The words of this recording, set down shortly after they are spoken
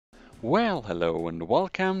Well, hello and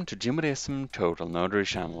welcome to Jimmyism Total Nerdery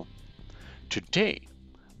channel. Today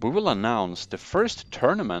we will announce the first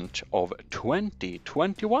tournament of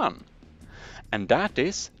 2021, and that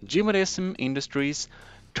is Jimmyism Industries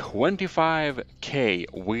 25K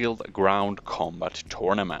Wheeled Ground Combat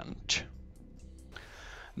Tournament.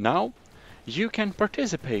 Now, you can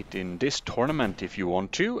participate in this tournament if you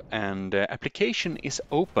want to, and application is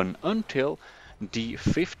open until the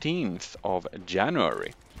 15th of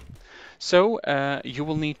January. So you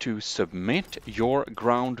will need to submit your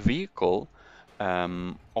ground vehicle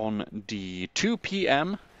on the 2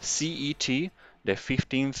 p.m. CET, the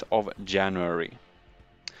 15th of January.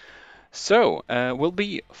 So will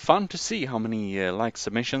be fun to see how many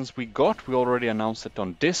submissions we got. We already announced it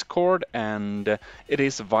on Discord, and it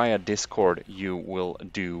is via Discord you will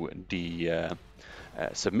do the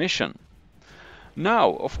submission. Now,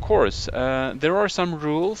 of course, there are some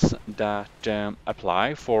rules that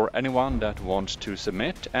apply for anyone that wants to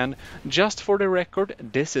submit, and just for the record,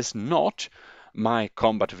 this is not my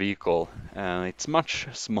combat vehicle. It's much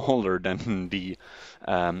smaller than the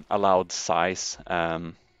allowed size,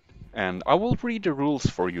 and I will read the rules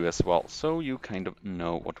for you as well, so you kind of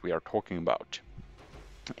know what we are talking about.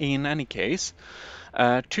 In any case,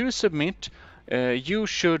 to submit, you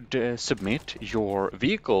should submit your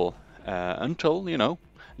vehicle until,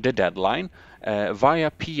 the deadline via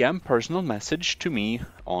PM personal message to me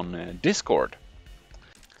on Discord.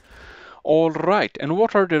 All right, and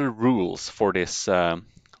what are the rules for this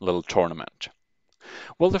little tournament?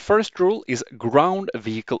 Well, the first rule is ground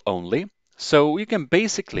vehicle only, so you can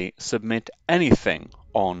basically submit anything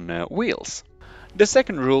on wheels. The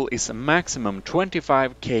second rule is maximum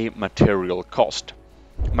 25k material cost.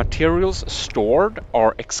 Materials stored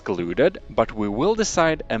are excluded, but we will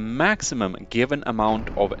decide a maximum given amount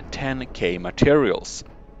of 10k materials.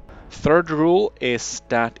 Third rule is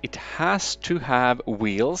that it has to have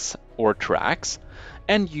wheels or tracks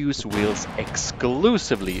and use wheels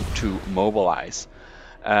exclusively to mobilize.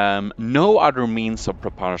 No other means of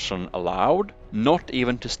propulsion allowed, not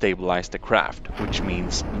even to stabilize the craft, which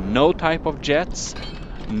means no type of jets,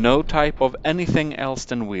 no type of anything else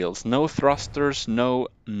than wheels, no thrusters,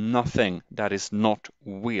 nothing that is not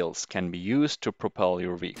wheels can be used to propel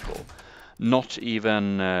your vehicle. Not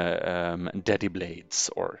even daddy blades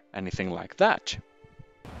or anything like that.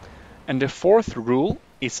 And the fourth rule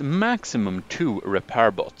is maximum 2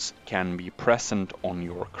 repair bots can be present on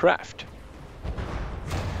your craft.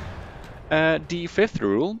 The fifth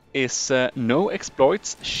rule is no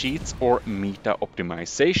exploits, cheats, or meta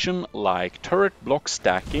optimization like turret block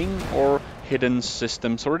stacking or hidden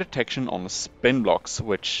systems or detection on spin blocks,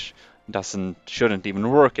 which shouldn't even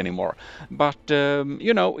work anymore. But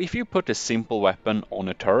if you put a simple weapon on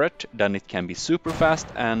a turret, then it can be super fast,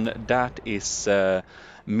 and that is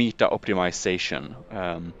meta optimization.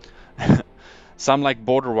 Some like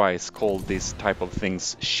Borderwise call this type of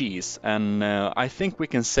things cheese, and I think we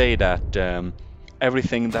can say that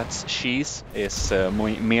everything that's cheese is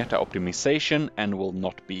meta optimization and will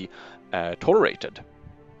not be tolerated.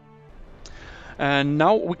 And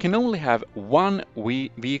now we can only have one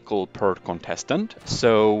vehicle per contestant,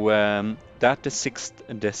 so that's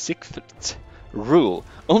the sixth rule,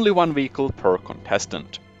 only one vehicle per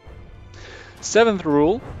contestant. Seventh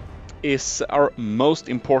rule is our most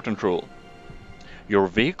important rule. Your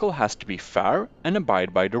vehicle has to be fair and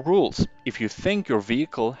abide by the rules. If you think your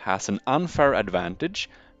vehicle has an unfair advantage,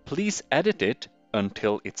 please edit it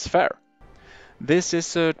until it's fair. This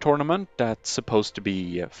is a tournament that's supposed to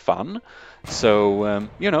be fun, so,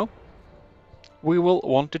 we will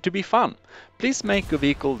want it to be fun. Please make a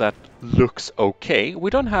vehicle that looks okay. We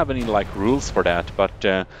don't have any rules for that, but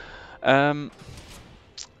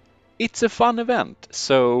it's a fun event,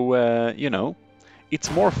 so, it's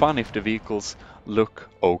more fun if the vehicles look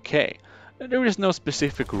okay. There is no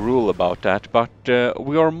specific rule about that, but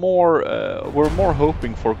we're more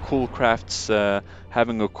hoping for cool crafts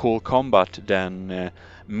having a cool combat than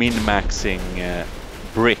min-maxing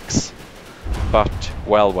bricks. But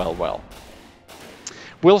well.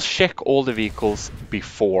 We'll check all the vehicles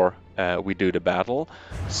before we do the battle,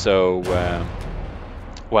 so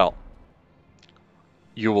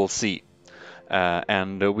you will see,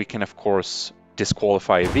 and we can of course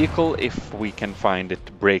disqualify a vehicle if we can find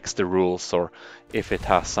it breaks the rules, or if it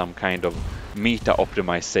has some kind of meta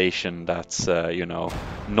optimization that's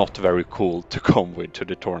not very cool to come with to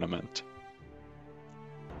the tournament.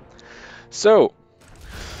 So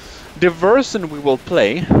the version we will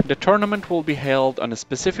play, the tournament will be held on a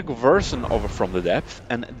specific version of From the Depth,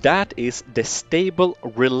 and that is the stable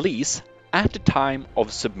release at the time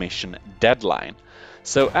of submission deadline.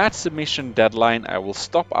 So at submission deadline, I will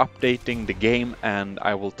stop updating the game and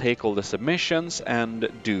I will take all the submissions and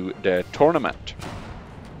do the tournament.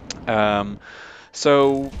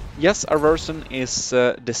 So yes, our version is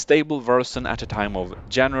the stable version at the time of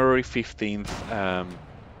January 15th,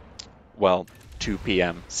 well, 2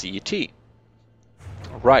 p.m. CET.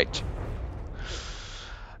 Right.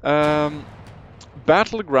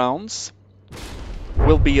 Battlegrounds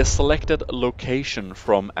will be a selected location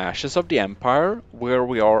from Ashes of the Empire, where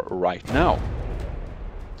we are right now.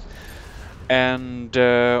 And,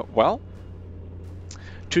 well,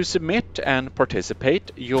 to submit and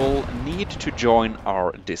participate, you'll need to join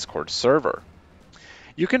our Discord server.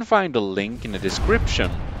 You can find a link in the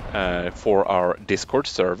description for our Discord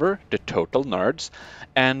server, the Total Nerds,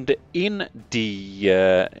 and in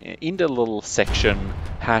the little section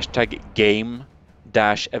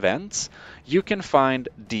 #game-events, you can find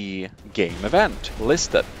the game event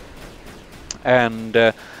listed. And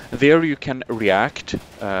there you can react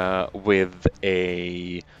with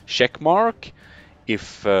a check mark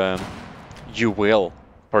if you will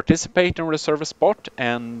participate and reserve a spot,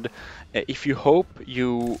 and if you hope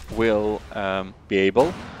you will be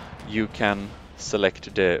able, you can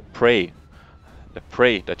select the prey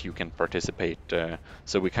that you can participate,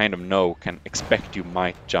 so we kind of can expect you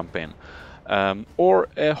might jump in. Or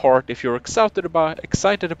a heart if you're excited about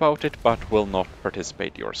it but will not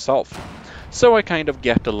participate yourself. So I kind of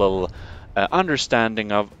get a little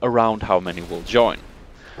understanding of around how many will join.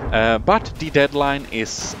 But the deadline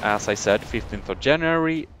is, as I said, 15th of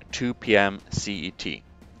January, 2 p.m. CET.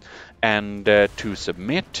 And to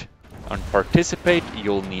submit and participate,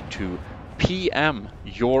 you'll need to PM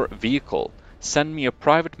your vehicle. Send me a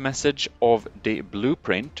private message of the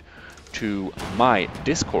blueprint to my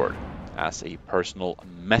Discord as a personal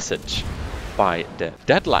message by the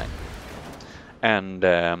deadline. And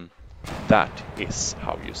that is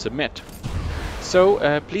how you submit.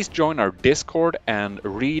 So please join our Discord and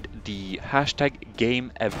read the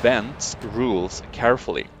 #GameEvents rules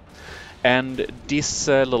carefully. And this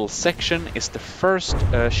little section is the first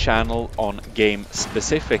channel on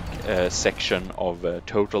game-specific section of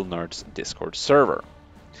Total Nerds Discord server.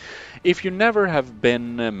 If you never have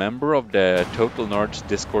been a member of the Total Nerds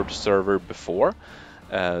Discord server before,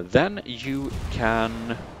 then you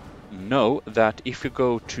can know that if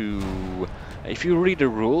you read the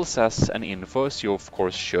rules as an info, as you of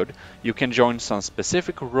course should, you can join some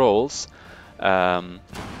specific roles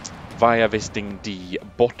via visiting the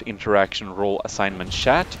bot interaction role assignment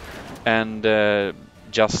chat and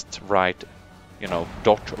just write,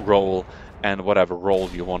 .role and whatever role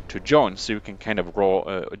you want to join. So you can kind of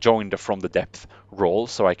join the From the Depth role,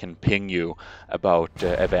 so I can ping you about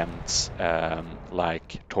events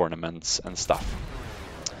like tournaments and stuff.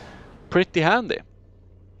 Pretty handy.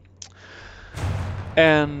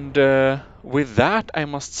 And with that, I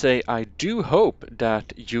must say I do hope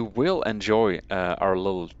that you will enjoy our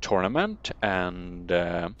little tournament, and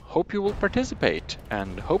hope you will participate.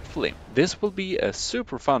 And hopefully this will be a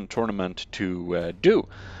super fun tournament to do.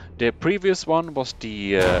 The previous one was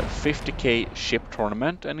the 50k ship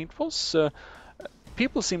tournament, and it was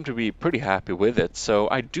people seem to be pretty happy with it. So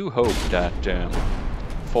I do hope that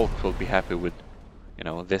folk will be happy with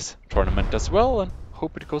this tournament as well, and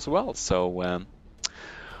hope it goes well. So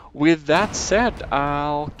with that said,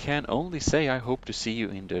 I can only say I hope to see you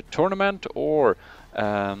in the tournament, or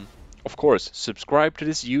of course subscribe to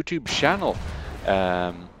this YouTube channel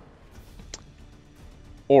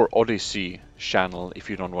or Odyssey channel if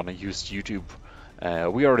you don't want to use YouTube.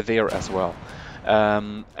 We are there as well.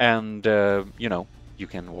 And you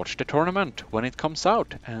can watch the tournament when it comes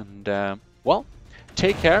out. And well,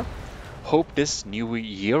 take care. Hope this new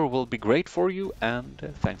year will be great for you, and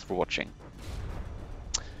thanks for watching.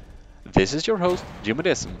 This is your host,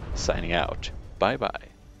 Jimodism, signing out. Bye bye.